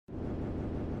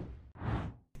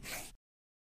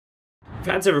I've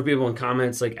had several people in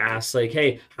comments like ask like,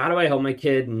 hey, how do I help my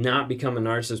kid not become a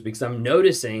narcissist? Because I'm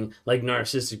noticing like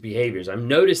narcissistic behaviors. I'm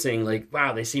noticing like,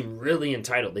 wow, they seem really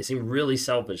entitled. They seem really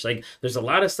selfish. Like there's a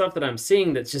lot of stuff that I'm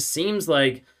seeing that just seems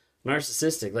like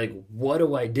narcissistic. Like, what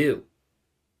do I do?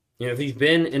 You know, if you've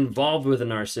been involved with a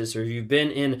narcissist or if you've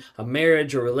been in a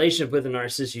marriage or relationship with a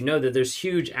narcissist, you know that there's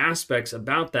huge aspects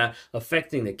about that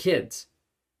affecting the kids.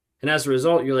 And as a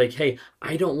result, you're like, hey,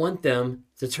 I don't want them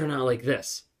to turn out like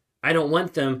this. I don't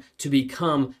want them to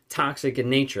become toxic in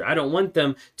nature. I don't want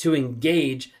them to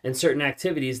engage in certain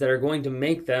activities that are going to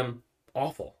make them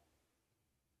awful.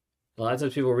 A lot of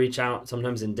times people reach out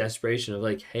sometimes in desperation of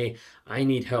like, hey, I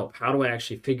need help. How do I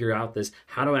actually figure out this?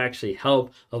 How do I actually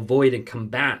help avoid and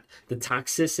combat the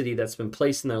toxicity that's been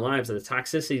placed in their lives, the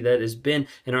toxicity that has been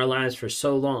in our lives for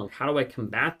so long? How do I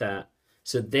combat that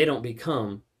so they don't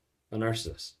become a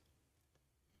narcissist?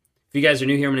 If you guys are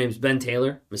new here, my name is Ben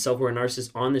Taylor. I'm a self-aware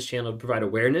narcissist on this channel to provide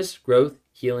awareness, growth,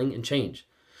 healing, and change.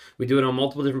 We do it on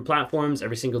multiple different platforms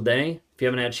every single day. If you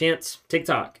haven't had a chance,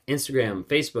 TikTok, Instagram,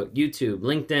 Facebook, YouTube,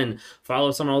 LinkedIn, follow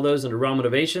us on all those under Raw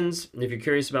Motivations. And if you're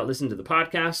curious about listening to the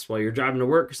podcast while you're driving to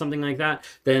work or something like that,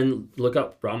 then look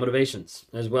up Raw Motivations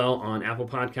as well on Apple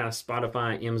Podcasts,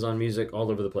 Spotify, Amazon Music, all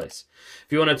over the place.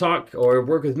 If you want to talk or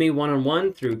work with me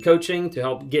one-on-one through coaching to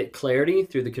help get clarity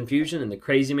through the confusion and the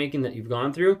crazy making that you've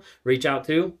gone through, reach out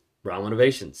to Raw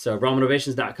Motivations. So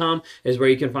rawmotivations.com is where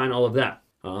you can find all of that.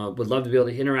 Would love to be able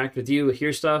to interact with you,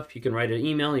 hear stuff. You can write an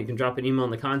email. You can drop an email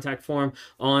in the contact form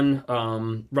on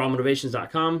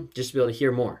rawmotivations.com just to be able to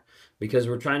hear more, because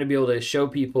we're trying to be able to show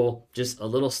people just a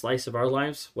little slice of our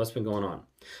lives, what's been going on.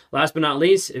 Last but not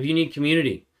least, if you need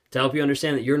community to help you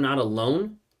understand that you're not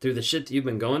alone through the shit that you've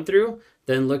been going through,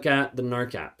 then look at the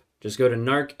NARC app. Just go to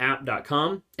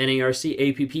narcapp.com,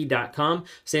 NARCAPP.com.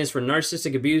 Stands for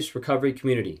Narcissistic Abuse Recovery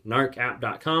Community,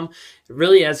 narcapp.com. It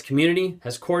really has community,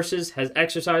 has courses, has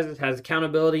exercises, has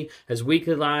accountability, has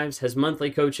weekly lives, has monthly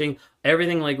coaching,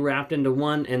 everything like wrapped into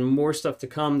one, and more stuff to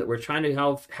come that we're trying to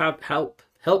help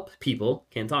people,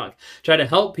 try to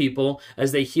help people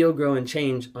as they heal, grow, and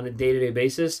change on a day-to-day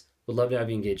basis. Would love to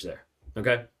have you engaged there.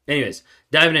 Okay? Anyways,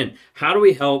 diving in. How do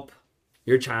we help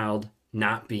your child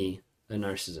not be a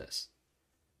narcissist?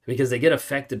 Because they get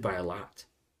affected by a lot.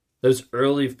 Those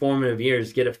early formative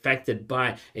years get affected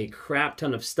by a crap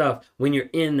ton of stuff when you're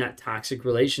in that toxic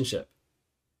relationship.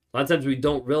 A lot of times we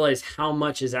don't realize how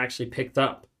much is actually picked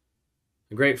up.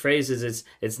 A great phrase is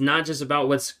it's not just about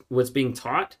what's being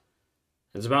taught.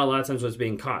 It's about a lot of times what's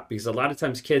being caught, because a lot of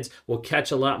times kids will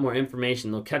catch a lot more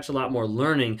information. They'll catch a lot more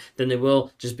learning than they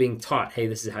will just being taught, hey,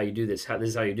 this is how you do this. This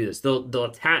is how you do this. They'll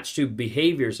attach to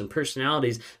behaviors and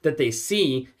personalities that they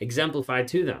see exemplified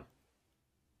to them.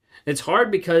 It's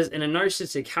hard because in a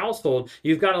narcissistic household,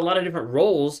 you've got a lot of different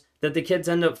roles that the kids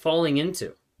end up falling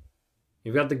into.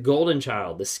 You've got the golden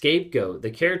child, the scapegoat, the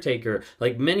caretaker,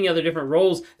 like many other different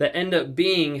roles that end up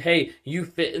being, hey, you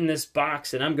fit in this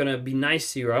box and I'm going to be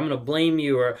nice to you, or I'm going to blame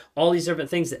you, or all these different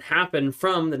things that happen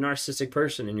from the narcissistic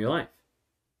person in your life.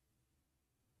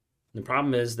 And the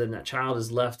problem is then that child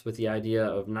is left with the idea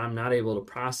of, I'm not able to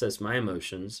process my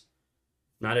emotions,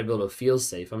 not able to feel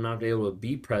safe, I'm not able to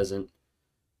be present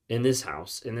in this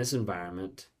house, in this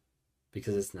environment,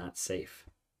 because it's not safe.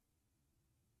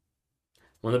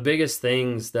 One of the biggest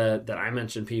things that I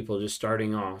mention people just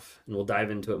starting off, and we'll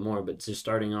dive into it more, but just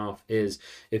starting off is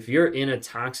if you're in a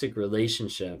toxic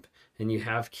relationship and you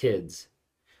have kids,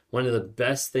 one of the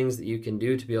best things that you can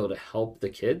do to be able to help the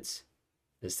kids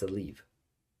is to leave,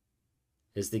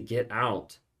 is to get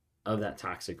out of that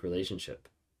toxic relationship.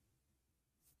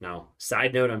 Now,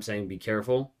 side note, I'm saying be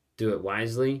careful, do it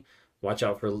wisely, watch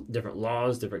out for different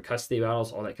laws, different custody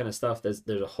battles, all that kind of stuff. There's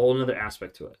a whole other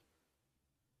aspect to it.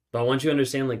 But I want you to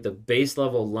understand like the base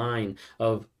level line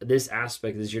of this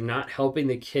aspect is you're not helping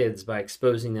the kids by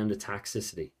exposing them to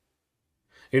toxicity.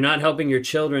 You're not helping your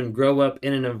children grow up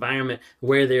in an environment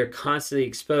where they're constantly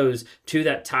exposed to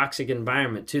that toxic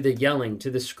environment, to the yelling, to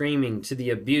the screaming, to the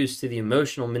abuse, to the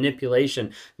emotional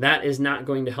manipulation. That is not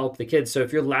going to help the kids. So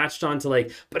if you're latched on to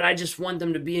like, but I just want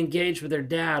them to be engaged with their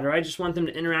dad, or I just want them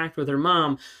to interact with their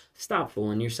mom, stop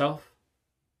fooling yourself.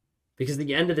 Because at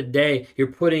the end of the day, you're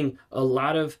putting a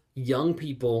lot of young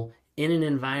people in an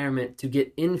environment to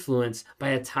get influenced by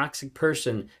a toxic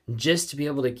person just to be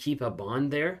able to keep a bond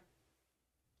there.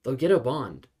 They'll get a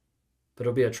bond, but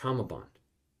it'll be a trauma bond.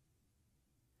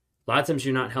 A lot of times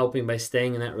you're not helping by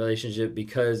staying in that relationship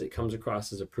because it comes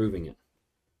across as approving it.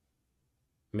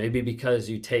 Maybe because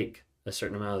you take a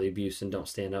certain amount of the abuse and don't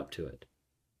stand up to it.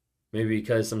 Maybe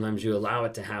because sometimes you allow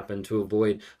it to happen to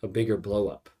avoid a bigger blow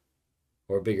up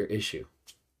or a bigger issue.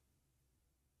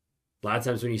 A lot of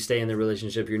times when you stay in the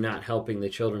relationship, you're not helping the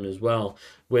children as well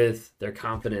with their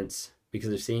confidence because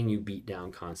they're seeing you beat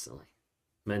down constantly,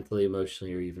 mentally,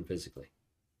 emotionally, or even physically.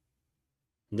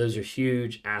 And those are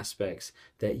huge aspects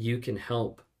that you can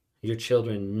help your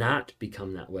children not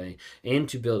become that way and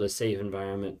to build a safe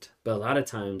environment. But a lot of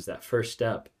times that first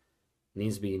step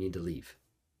needs to be you need to leave.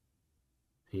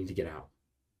 You need to get out.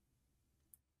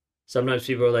 Sometimes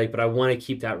people are like, but I want to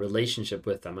keep that relationship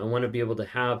with them. I want to be able to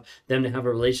have them to have a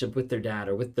relationship with their dad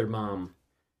or with their mom.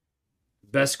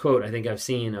 Best quote I think I've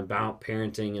seen about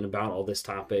parenting and about all this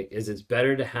topic is it's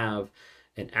better to have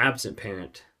an absent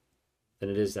parent than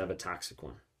it is to have a toxic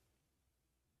one.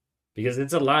 Because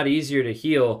it's a lot easier to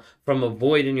heal from a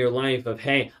void in your life of,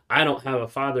 hey, I don't have a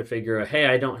father figure, or hey,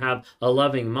 I don't have a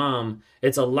loving mom.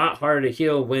 It's a lot harder to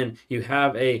heal when you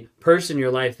have a person in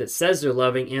your life that says they're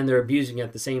loving and they're abusing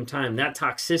at the same time. That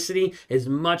toxicity is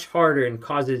much harder and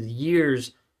causes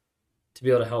years to be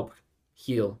able to help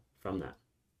heal from that.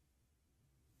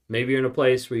 Maybe you're in a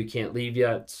place where you can't leave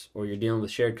yet, or you're dealing with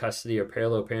shared custody or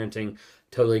parallel parenting.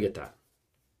 Totally get that.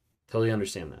 Totally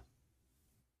understand that.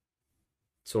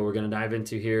 So what we're going to dive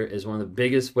into here is one of the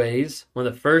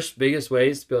first biggest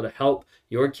ways to be able to help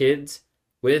your kids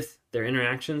with their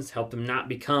interactions, help them not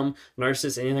become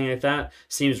narcissists, anything like that,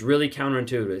 seems really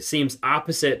counterintuitive. It seems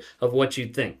opposite of what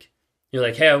you'd think. You're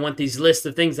like, hey, I want these lists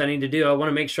of things I need to do. I want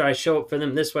to make sure I show up for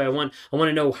them this way. I want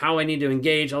to know how I need to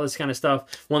engage, all this kind of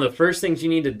stuff. One of the first things you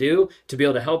need to do to be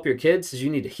able to help your kids is you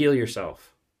need to heal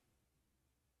yourself.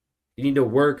 You need to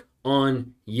work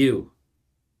on you.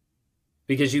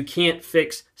 Because you can't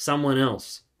fix someone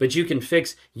else, but you can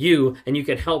fix you, and you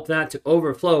can help that to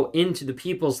overflow into the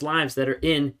people's lives that are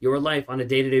in your life on a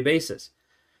day-to-day basis.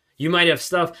 You might have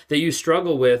stuff that you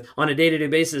struggle with on a day-to-day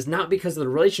basis, not because of the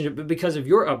relationship, but because of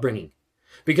your upbringing.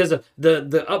 Because of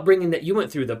the upbringing that you went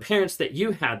through, the parents that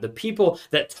you had, the people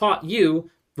that taught you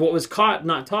what was caught,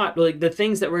 not taught, like the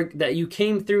things that you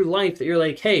came through life that you're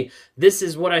like, hey, this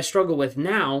is what I struggle with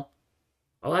now.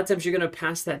 A lot of times you're going to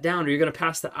pass that down, or you're going to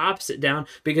pass the opposite down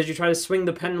because you try to swing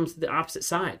the pendulum to the opposite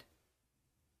side.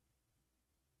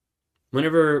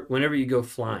 Whenever you go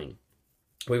flying,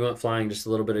 we went flying just a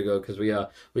little bit ago because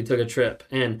we took a trip,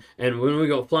 and when we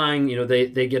go flying,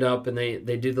 they get up and they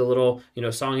do the little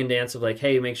song and dance of like,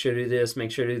 hey, make sure to do this, make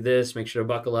sure to do this, make sure to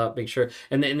buckle up, make sure,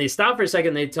 and they stop for a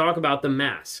second. They talk about the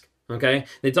mask. Okay,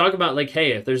 they talk about like,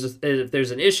 hey, if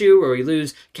there's an issue where we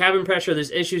lose cabin pressure,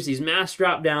 there's issues, these masks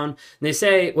drop down. And they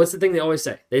say, what's the thing they always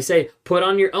say? They say, put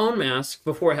on your own mask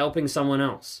before helping someone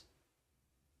else.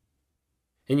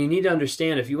 And you need to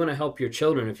understand, if you want to help your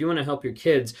children, if you want to help your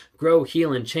kids grow,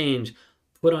 heal, and change,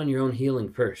 put on your own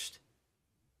healing first.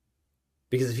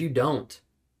 Because if you don't,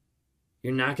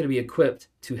 you're not going to be equipped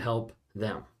to help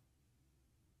them.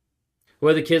 What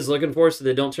are the kids looking for so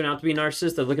they don't turn out to be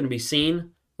narcissists? They're looking to be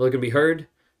seen. They're looking to be heard, and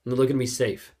they're looking to be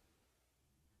safe.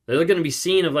 They're looking to be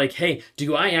seen of like, hey,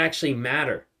 do I actually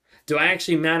matter? Do I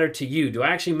actually matter to you? Do I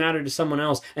actually matter to someone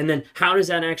else? And then how does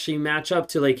that actually match up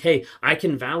to like, hey, I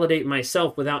can validate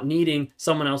myself without needing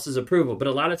someone else's approval? But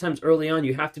a lot of times early on,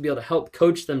 you have to be able to help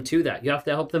coach them to that. You have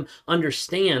to help them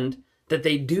understand that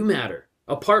they do matter,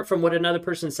 apart from what another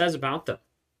person says about them.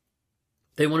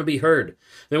 They want to be heard.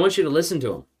 They want you to listen to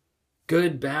them.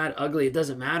 Good, bad, ugly, it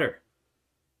doesn't matter.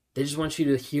 They just want you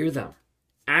to hear them.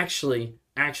 Actually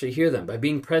hear them by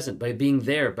being present, by being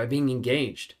there, by being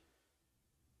engaged.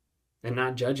 And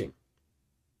not judging.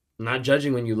 Not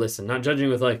judging when you listen. Not judging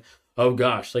with like, oh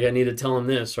gosh, like I need to tell them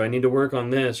this, or I need to work on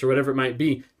this, or whatever it might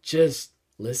be. Just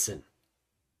listen.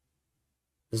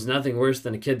 There's nothing worse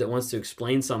than a kid that wants to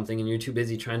explain something and you're too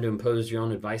busy trying to impose your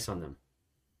own advice on them.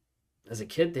 As a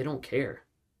kid, they don't care.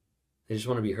 They just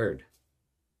want to be heard.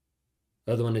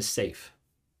 The other one is safe.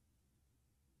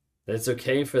 That it's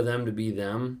okay for them to be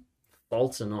them,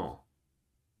 faults and all.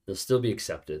 They'll still be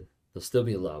accepted. They'll still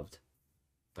be loved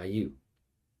by you.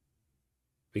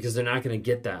 Because they're not going to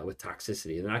get that with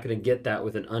toxicity. They're not going to get that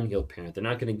with an unhealed parent. They're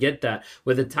not going to get that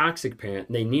with a toxic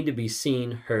parent. They need to be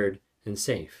seen, heard, and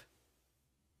safe.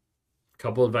 A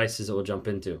couple advices that we'll jump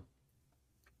into.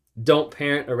 Don't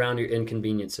parent around your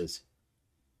inconveniences.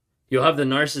 You'll have the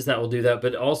narcissist that will do that,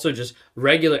 but also just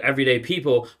regular everyday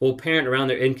people will parent around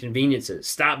their inconveniences.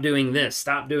 Stop doing this.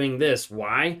 Stop doing this.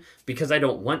 Why? Because I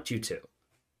don't want you to.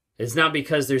 It's not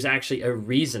because there's actually a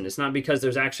reason. It's not because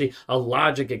there's actually a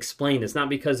logic explained. It's not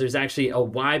because there's actually a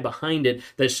why behind it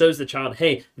that shows the child,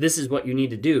 hey, this is what you need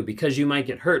to do because you might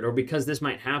get hurt or because this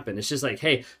might happen. It's just like,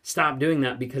 hey, stop doing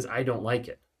that because I don't like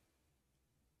it.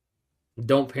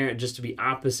 Don't parent just to be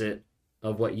opposite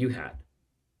of what you had.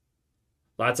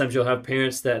 A lot of times you'll have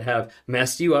parents that have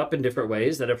messed you up in different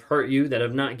ways, that have hurt you, that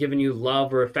have not given you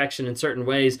love or affection in certain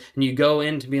ways, and you go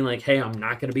into being like, hey, I'm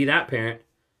not going to be that parent.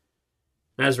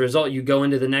 And as a result, you go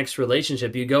into the next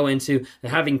relationship, you go into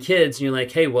having kids, and you're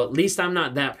like, hey, well, at least I'm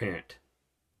not that parent.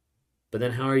 But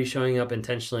then how are you showing up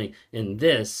intentionally in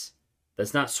this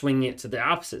that's not swinging it to the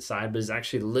opposite side, but is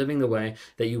actually living the way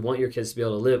that you want your kids to be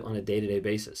able to live on a day-to-day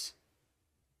basis?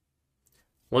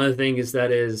 One of the things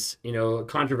that is,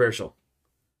 controversial,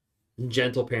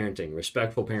 gentle parenting,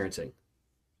 respectful parenting.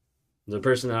 The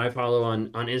person that I follow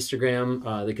on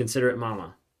Instagram, the Considerate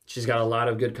Mama, she's got a lot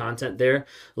of good content there,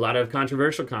 a lot of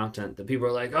controversial content that people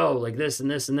are like, oh, like this and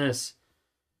this and this.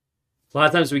 A lot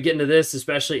of times we get into this,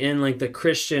 especially in like the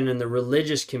Christian and the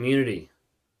religious community,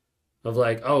 of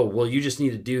like, oh, well, you just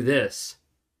need to do this.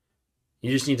 You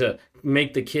just need to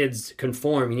make the kids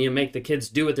conform. You need to make the kids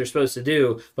do what they're supposed to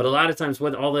do. But a lot of times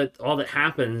what all that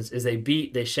happens is they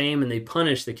beat, they shame, and they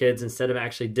punish the kids instead of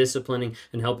actually disciplining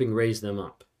and helping raise them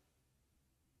up.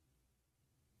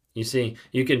 You see,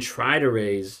 you can try to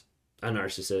raise a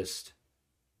narcissist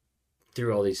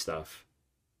through all these stuff.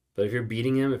 But if you're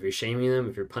beating them, if you're shaming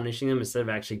them, if you're punishing them, instead of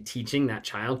actually teaching that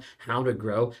child how to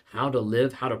grow, how to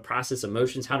live, how to process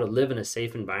emotions, how to live in a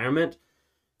safe environment,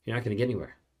 you're not going to get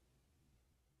anywhere.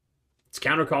 It's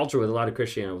counterculture with a lot of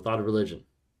Christianity, with a lot of religion.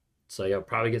 So you'll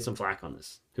probably get some flack on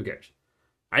this. Who cares?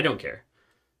 I don't care.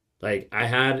 Like I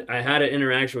had an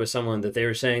interaction with someone that they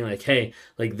were saying like, hey,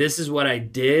 like this is what I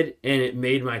did and it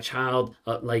made my child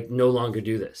like no longer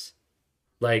do this.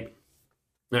 Like,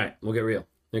 all right, we'll get real.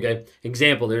 Okay.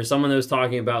 Example, there's someone that was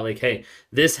talking about like, hey,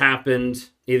 this happened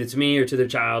either to me or to their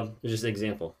child. It's just an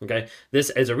example. Okay. This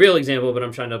is a real example, but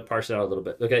I'm trying to parse it out a little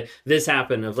bit. Okay. This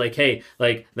happened of like, hey,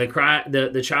 like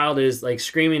the child is like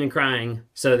screaming and crying.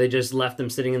 So they just left them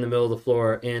sitting in the middle of the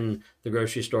floor in the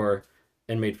grocery store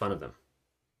and made fun of them.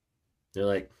 They're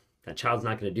like, that child's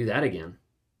not going to do that again.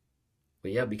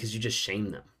 Well, yeah, because you just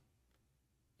shamed them.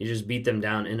 You just beat them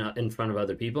down in front of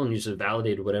other people and you just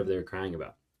validated whatever they were crying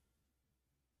about.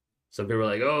 Some people are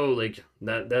like, oh, like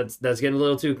that's getting a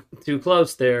little too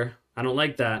close there. I don't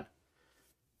like that.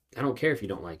 I don't care if you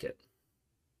don't like it.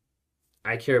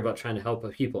 I care about trying to help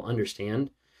people understand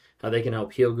how they can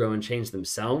help heal, grow, and change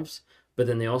themselves. But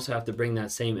then they also have to bring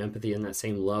that same empathy and that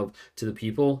same love to the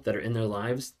people that are in their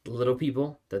lives, the little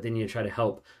people that they need to try to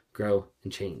help grow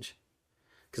and change.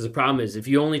 Because the problem is if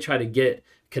you only try to get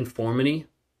conformity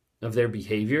of their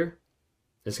behavior,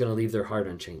 it's going to leave their heart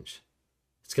unchanged.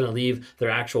 It's going to leave their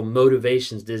actual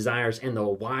motivations, desires, and the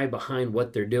why behind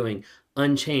what they're doing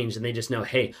unchanged. And they just know,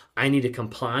 hey, I need to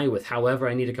comply with however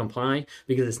I need to comply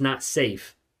because it's not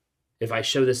safe if I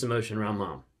show this emotion around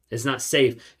mom. It's not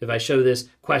safe if I show this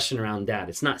question around dad.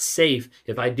 It's not safe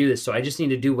if I do this. So I just need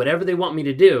to do whatever they want me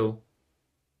to do.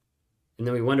 And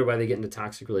then we wonder why they get into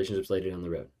toxic relationships later down the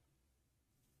road.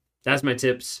 That's my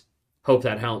tips. Hope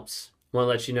that helps. I want to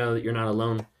let you know that you're not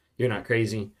alone. You're not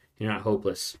crazy. You're not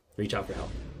hopeless. Reach out for help.